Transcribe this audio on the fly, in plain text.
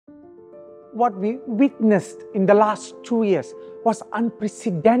what we witnessed in the last 2 years was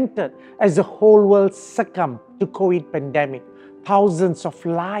unprecedented as the whole world succumbed to COVID pandemic. Thousands of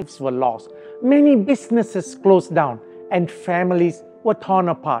lives were lost, many businesses closed down, and families were torn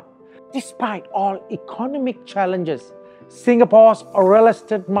apart. Despite all economic challenges, Singapore's real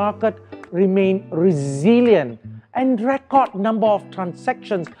estate market remained resilient, and record number of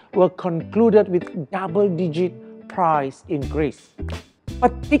transactions were concluded with double-digit price increase.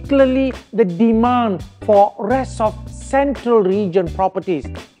 Particularly, the demand for rest of central region properties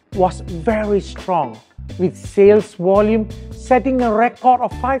was very strong, with sales volume setting a record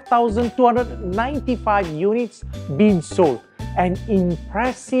of 5,295 units being sold, an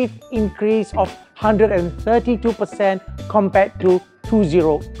impressive increase of 132% compared to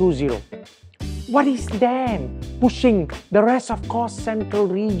 2020. What is then pushing the rest of core central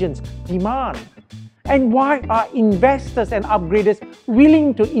region's demand? And why are investors and upgraders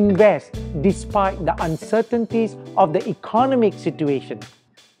willing to invest despite the uncertainties of the economic situation?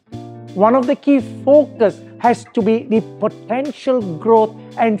 One of the key focus has to be the potential growth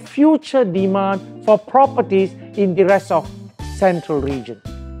and future demand for properties in the rest of central region.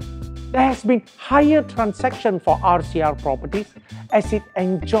 There has been higher transaction for RCR properties as it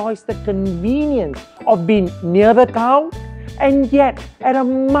enjoys the convenience of being near the town and yet at a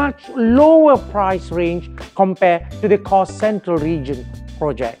much lower price range compared to the core central region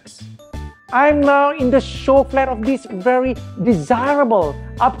projects. I'm now in the show flat of this very desirable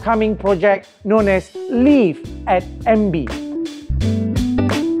upcoming project known as Leaf at MB.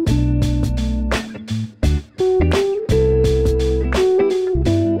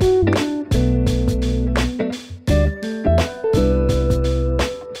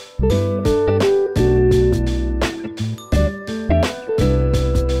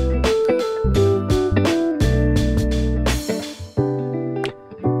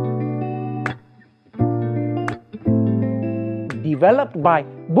 Developed by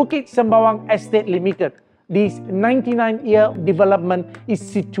Bukit Sembawang Estate Limited, this 99-year development is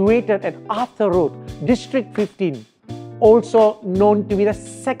situated at Arthur Road, District 15, also known to be the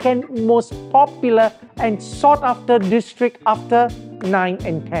second most popular and sought-after district after 9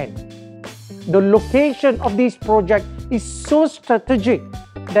 and 10. The location of this project is so strategic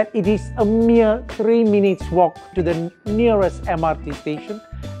that it is a mere 3 minutes walk to the nearest MRT station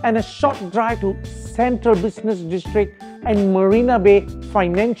and a short drive to Central Business District and Marina Bay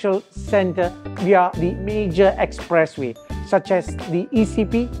Financial Center via the major expressway such as the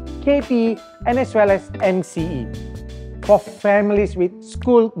ECP, KPE and as well as MCE. For families with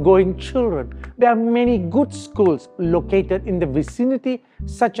school-going children, there are many good schools located in the vicinity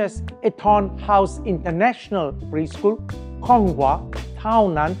such as Eton House International Preschool, Kong Hwa,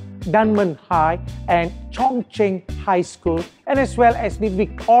 Thao Nan, Dunman High and Chong Cheng High School and as well as the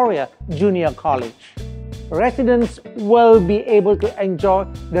Victoria Junior College. Residents will be able to enjoy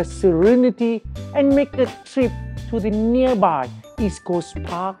the serenity and make the trip to the nearby East Coast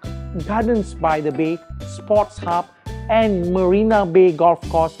Park, Gardens by the Bay, Sports Hub and Marina Bay Golf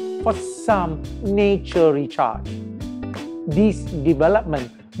Course for some nature recharge. This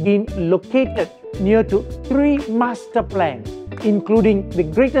development being located near to 3 master plans, including the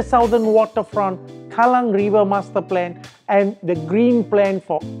Greater Southern Waterfront, Kallang River Master Plan and the Green Plan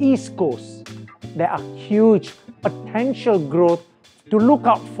for East Coast. There are huge potential growth to look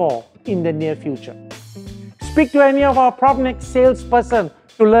out for in the near future. Speak to any of our PropNext salesperson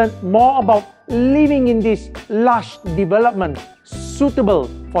to learn more about living in this lush development suitable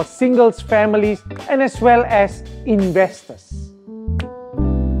for singles, families and as well as investors.